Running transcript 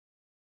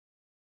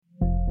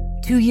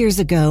2 years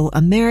ago,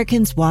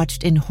 Americans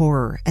watched in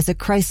horror as a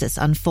crisis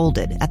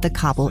unfolded at the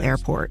Kabul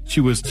airport.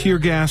 She was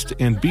tear-gassed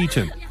and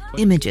beaten.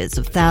 Images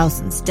of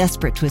thousands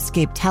desperate to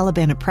escape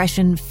Taliban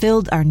oppression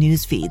filled our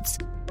news feeds.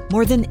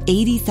 More than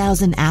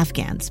 80,000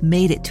 Afghans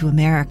made it to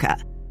America.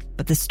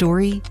 But the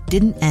story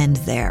didn't end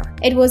there.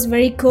 It was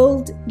very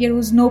cold. There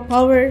was no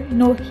power,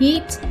 no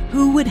heat.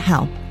 Who would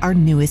help our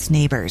newest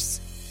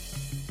neighbors?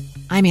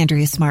 I'm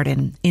Andrea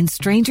Smartin. In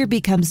Stranger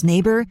Becomes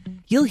Neighbor,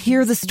 you'll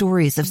hear the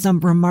stories of some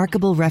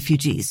remarkable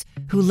refugees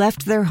who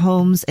left their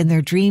homes and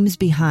their dreams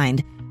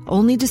behind,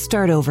 only to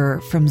start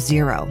over from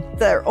zero.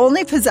 Their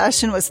only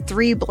possession was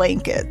 3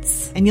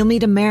 blankets. And you'll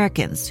meet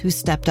Americans who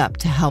stepped up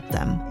to help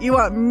them. You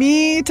want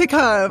me to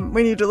come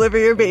when you deliver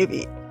your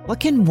baby. What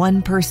can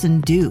one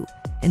person do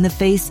in the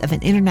face of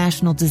an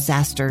international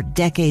disaster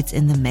decades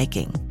in the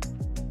making?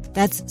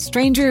 That's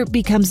Stranger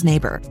Becomes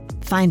Neighbor.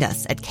 Find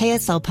us at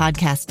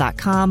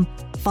kslpodcast.com.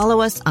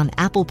 Follow us on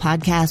Apple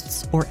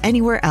Podcasts or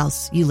anywhere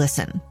else you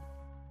listen.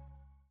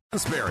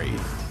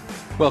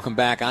 Welcome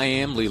back. I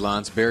am Lee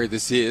Lonsberry.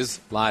 This is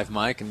Live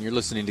Mike, and you're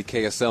listening to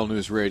KSL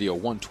News Radio.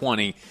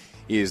 120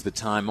 is the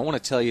time. I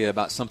want to tell you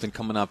about something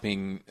coming up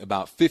in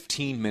about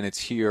 15 minutes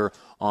here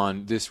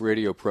on this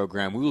radio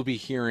program. We will be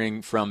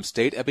hearing from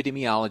state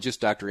epidemiologist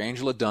Dr.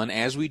 Angela Dunn,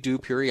 as we do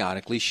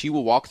periodically. She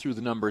will walk through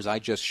the numbers I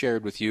just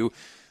shared with you,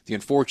 the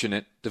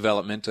unfortunate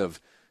development of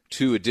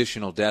 2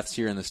 additional deaths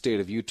here in the state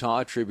of Utah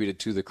attributed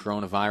to the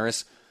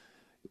coronavirus.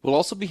 We'll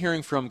also be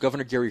hearing from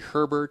Governor Gary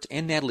Herbert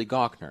and Natalie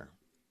Gaukner.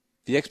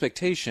 The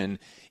expectation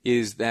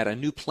is that a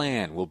new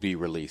plan will be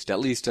released, at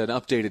least an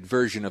updated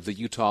version of the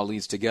Utah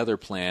Leads Together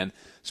plan,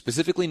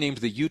 specifically named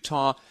the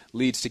Utah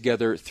Leads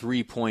Together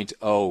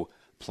 3.0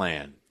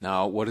 plan.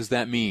 Now, what does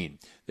that mean?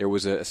 There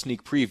was a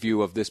sneak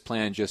preview of this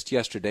plan just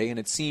yesterday, and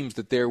it seems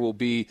that there will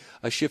be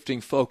a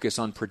shifting focus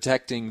on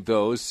protecting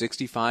those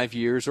 65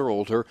 years or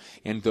older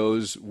and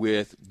those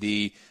with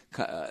the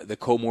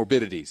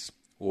comorbidities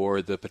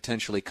or the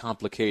potentially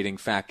complicating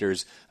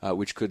factors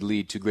which could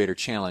lead to greater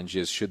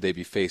challenges should they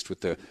be faced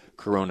with the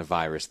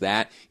coronavirus.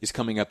 That is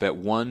coming up at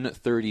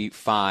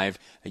 1:35.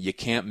 You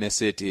can't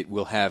miss it. It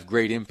will have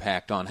great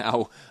impact on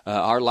how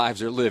our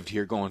lives are lived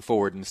here going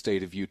forward in the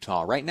state of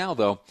Utah. Right now,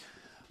 though,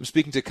 I'm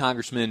speaking to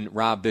Congressman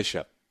Rob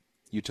Bishop,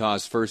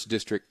 Utah's 1st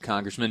District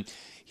Congressman.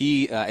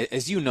 He,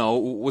 as you know,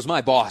 was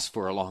my boss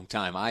for a long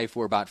time. I,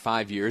 for about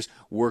 5 years,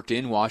 worked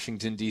in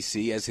Washington,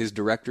 D.C. as his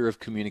Director of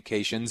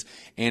Communications.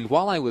 And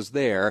while I was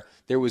there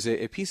was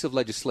a piece of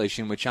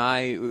legislation which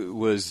I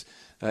was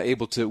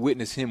able to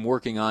witness him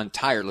working on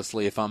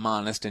tirelessly, if I'm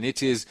honest. And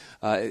it is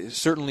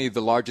certainly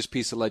the largest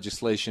piece of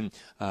legislation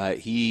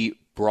he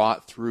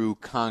brought through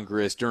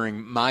Congress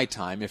during my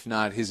time, if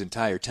not his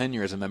entire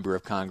tenure as a member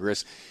of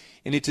Congress.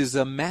 And it is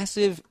a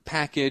massive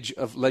package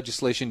of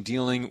legislation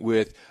dealing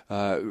with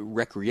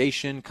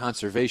recreation,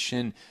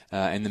 conservation,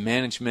 and the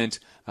management,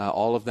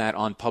 all of that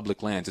on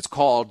public lands. It's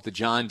called the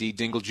John D.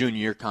 Dingell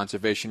Jr.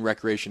 Conservation,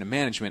 Recreation, and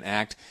Management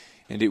Act,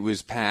 and it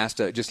was passed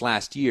just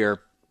last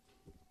year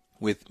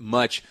with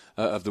much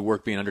of the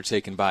work being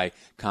undertaken by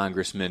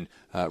Congressman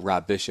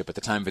Rob Bishop, at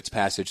the time of its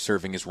passage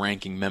serving as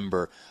ranking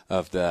member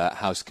of the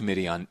House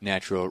Committee on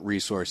Natural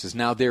Resources.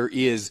 Now, there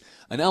is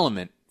an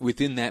element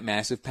within that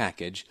massive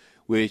package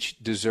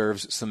which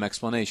deserves some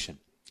explanation.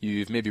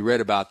 You've maybe read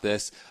about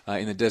this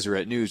in the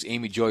Deseret News.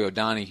 Amy Joy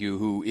O'Donoghue,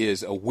 who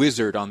is a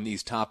wizard on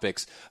these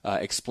topics,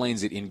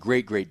 explains it in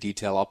great, great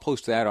detail. I'll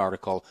post that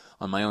article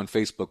on my own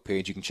Facebook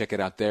page. You can check it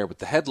out there. But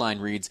the headline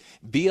reads,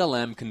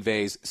 BLM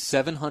conveys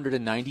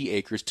 790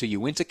 acres to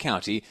Uintah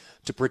County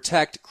to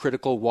protect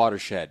critical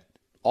watershed.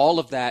 All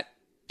of that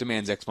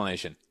demands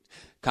explanation.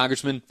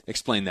 Congressman,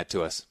 explain that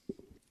to us.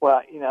 Well,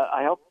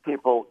 I hope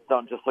people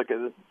don't just look at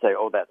this and say,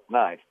 oh, that's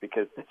nice,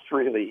 because this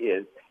really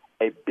is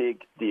a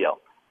big deal.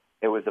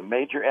 It was a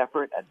major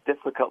effort, a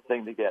difficult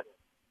thing to get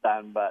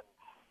done. But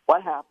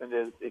what happened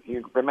is, if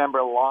you remember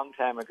a long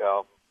time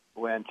ago,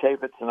 when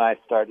Chaffetz and I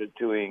started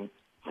seeing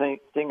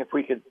if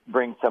we could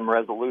bring some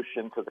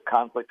resolution to the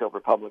conflict over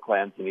public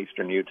lands in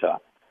eastern Utah.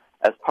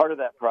 As part of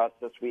that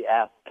process, we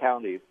asked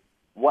counties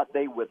what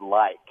they would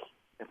like,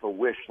 if a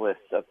wish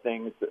list of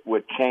things that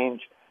would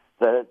change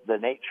the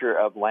nature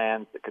of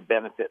lands that could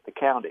benefit the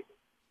county.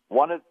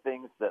 One of the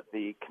things that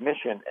the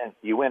commission and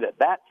Uintah at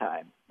that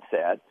time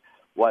said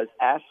was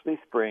Ashley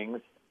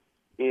Springs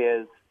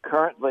is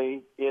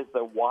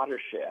the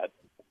watershed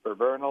for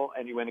Vernal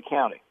and Uintah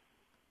County,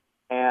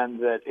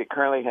 and that it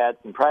currently had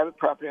some private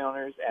property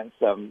owners and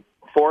some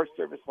Forest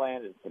Service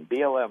land and some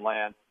BLM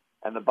land,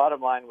 and the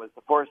bottom line was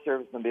the Forest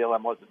Service and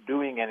BLM wasn't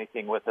doing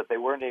anything with it. They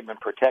weren't even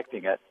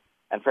protecting it.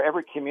 And for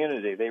every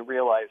community, they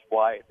realized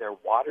why their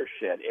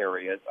watershed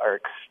areas are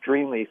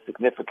extremely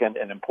significant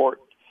and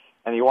important.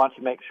 And you want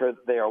to make sure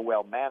that they are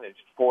well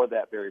managed for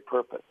that very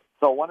purpose.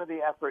 So one of the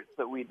efforts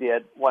that we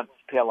did once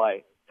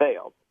PLI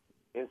failed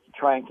is to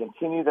try and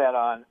continue that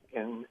on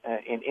in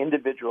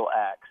individual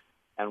acts.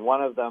 And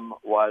one of them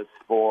was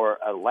for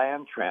a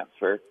land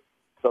transfer.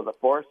 So the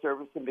Forest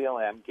Service and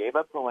BLM gave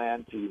up the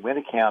land to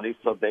Uintah County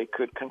so they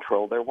could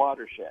control their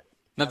watershed.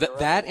 Now,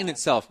 that in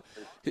itself,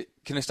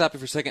 can I stop you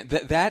for a second?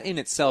 That in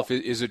itself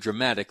is a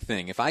dramatic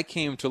thing. If I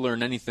came to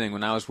learn anything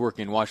when I was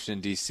working in Washington,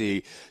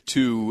 D.C.,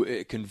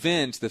 to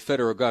convince the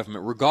federal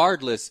government,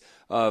 regardless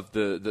of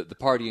the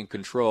party in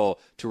control,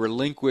 to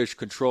relinquish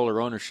control or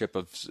ownership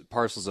of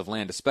parcels of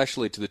land,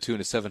 especially to the tune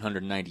of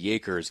 790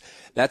 acres,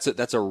 that's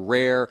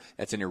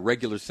an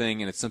irregular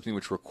thing, and it's something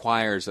which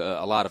requires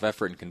a lot of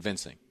effort and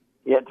convincing.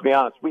 Yeah, to be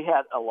honest, we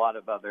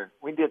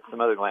did some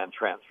other land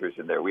transfers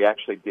in there. We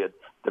actually did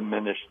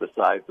diminish the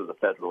size of the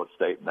federal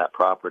estate in that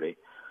property.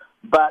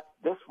 But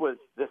this was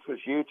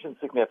huge and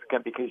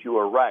significant because you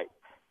were right.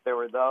 There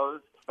were those,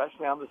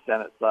 especially on the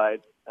Senate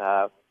side,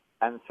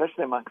 and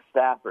especially amongst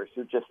staffers,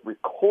 who just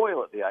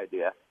recoil at the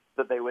idea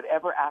that they would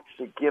ever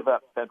actually give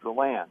up federal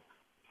land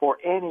for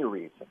any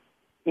reason,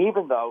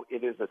 even though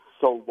it is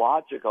so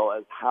logical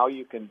as how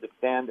you can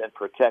defend and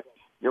protect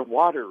your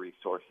water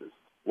sources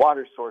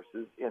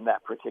in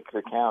that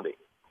particular county.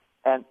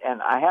 And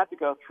I had to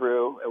go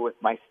through with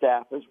my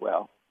staff as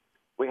well.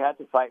 We had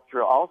to fight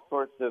through all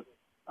sorts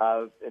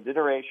of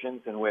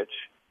iterations in which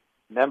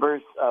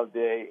members of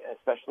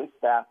especially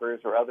staffers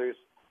or others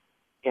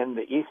in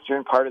the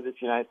eastern part of the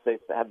United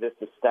States that have this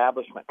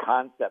establishment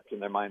concept in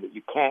their mind that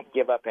you can't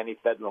give up any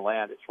federal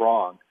land, it's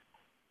wrong.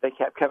 They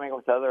kept coming up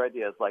with other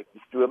ideas like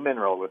just do a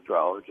mineral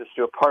withdrawal or just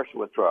do a partial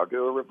withdrawal,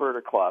 do a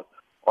reverter clause,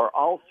 or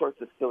all sorts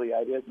of silly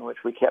ideas in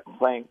which we kept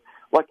saying,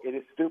 look, it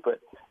is stupid.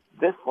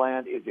 This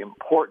land is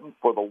important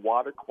for the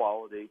water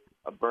quality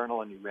of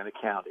Bernal and Uintah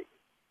County,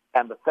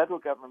 and the federal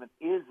government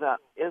is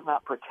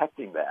not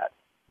protecting that.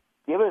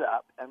 Give it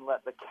up and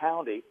let the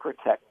county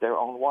protect their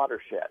own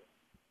watershed.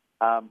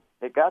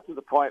 It got to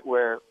the point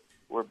where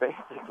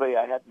basically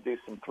I had to do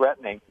some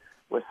threatening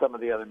with some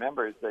of the other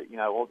members that,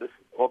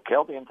 we'll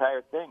kill the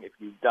entire thing if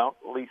you don't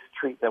at least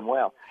treat them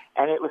well.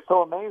 And it was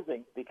so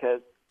amazing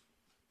because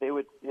they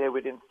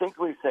would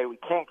instinctively say, we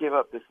can't give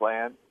up this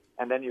land,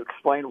 and then you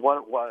explain what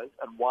it was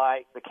and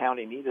why the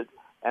county needed,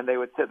 and they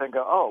would sit there and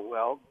go, oh,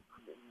 well,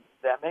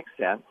 that makes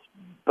sense,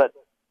 but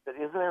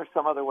isn't there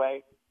some other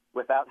way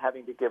without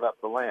having to give up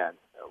the land?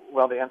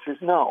 Well, the answer is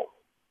no.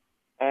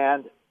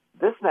 And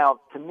this now,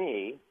 to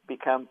me,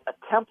 becomes a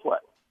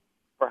template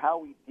for how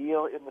we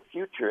deal in the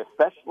future,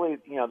 especially,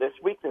 this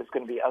week there's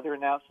going to be other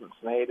announcements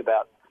made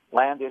about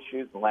land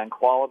issues and land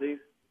qualities.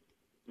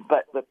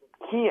 But the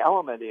key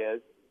element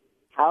is,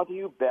 how do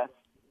you best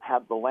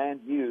have the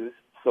land used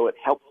so it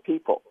helps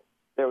people?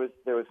 There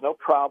was no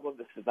problem.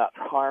 This did not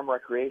harm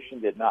recreation,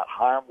 did not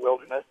harm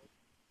wilderness.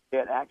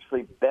 It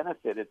actually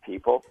benefited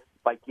people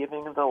by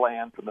giving the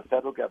land from the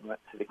federal government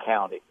to the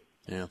county.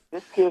 Yeah.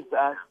 This gives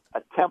us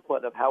a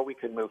template of how we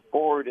can move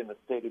forward in the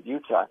state of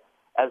Utah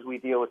as we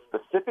deal with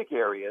specific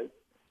areas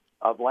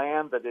of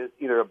land that is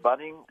either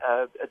abutting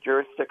a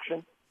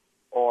jurisdiction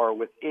or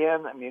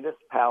within a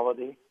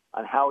municipality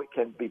on how it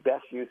can be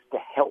best used to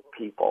help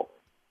people.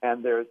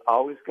 And there's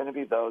always going to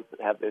be those that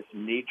have this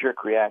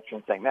knee-jerk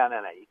reaction saying, no,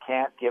 you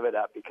can't give it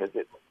up because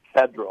it's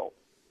federal.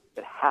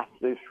 It has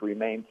to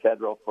remain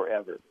federal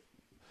forever.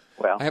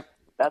 Well,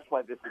 that's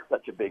why this is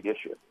such a big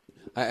issue.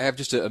 I have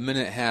just a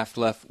minute and a half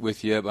left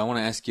with you, but I want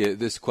to ask you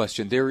this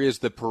question. There is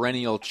the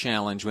perennial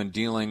challenge when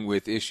dealing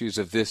with issues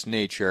of this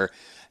nature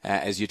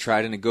as you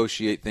try to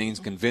negotiate things,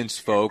 convince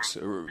folks,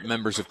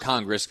 members of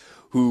Congress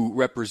who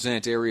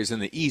represent areas in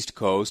the East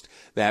Coast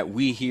that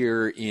we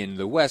here in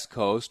the West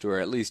Coast, or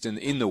at least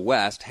in the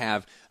West,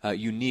 have a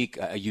unique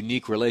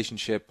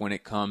relationship when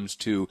it comes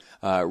to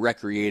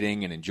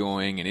recreating and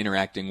enjoying and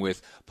interacting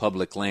with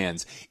public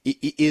lands.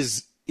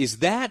 Is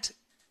that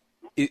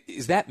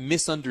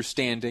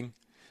misunderstanding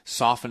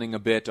softening a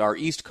bit? Are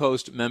East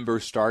Coast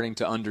members starting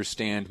to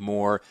understand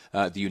more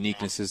the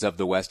uniquenesses of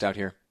the West out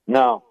here?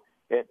 No,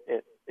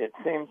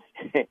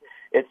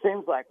 it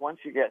seems like once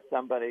you get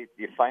somebody,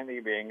 you finally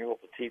being able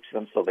to teach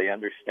them so they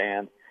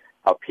understand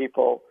how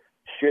people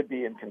should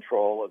be in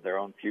control of their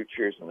own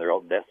futures and their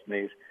own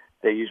destinies.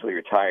 They usually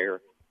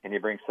retire, and you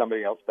bring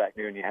somebody else back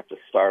new, and you have to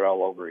start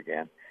all over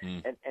again.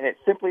 And it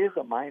simply is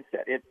a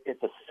mindset.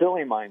 It's a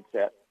silly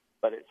mindset,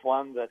 but it's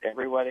one that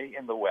everybody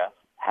in the West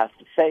has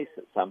to face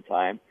at some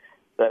time,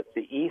 that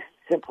the East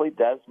simply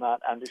does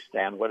not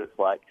understand what it's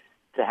like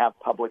to have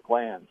public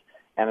lands,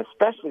 and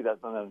especially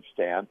doesn't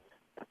understand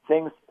that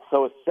things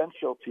so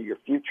essential to your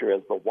future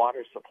as the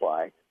water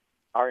supply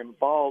are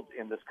involved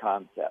in this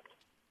concept.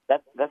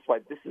 That's why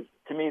this is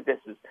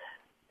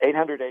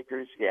 800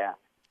 acres, yeah,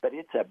 but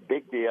it's a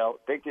big deal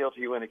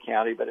to Uintah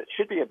County, but it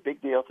should be a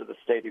big deal to the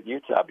state of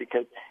Utah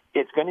because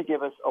it's going to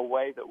give us a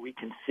way that we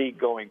can see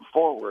going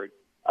forward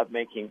of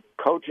making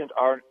cogent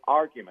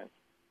arguments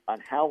on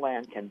how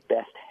land can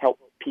best help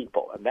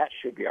people, and that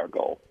should be our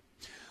goal.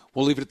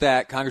 We'll leave it at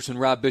that. Congressman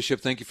Rob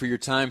Bishop, thank you for your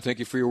time. Thank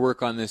you for your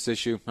work on this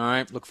issue. All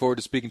right, look forward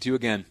to speaking to you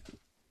again.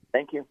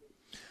 Thank you.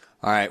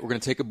 All right, we're going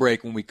to take a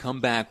break. When we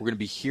come back, we're going to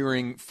be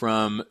hearing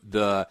from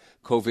the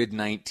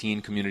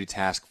COVID-19 Community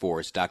Task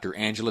Force. Dr.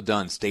 Angela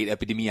Dunn, state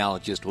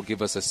epidemiologist, will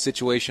give us a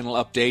situational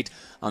update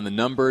on the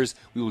numbers.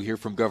 We will hear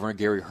from Governor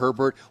Gary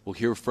Herbert. We'll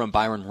hear from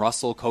Byron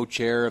Russell,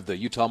 co-chair of the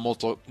Utah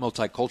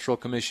Multicultural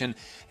Commission,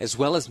 as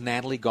well as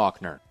Natalie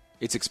Gaukner.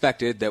 It's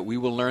expected that we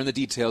will learn the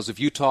details of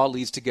Utah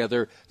Leads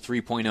Together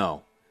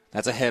 3.0.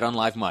 That's ahead on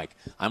Live Mike.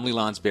 I'm Lee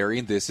Lonsberry,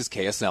 and this is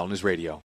KSL News Radio.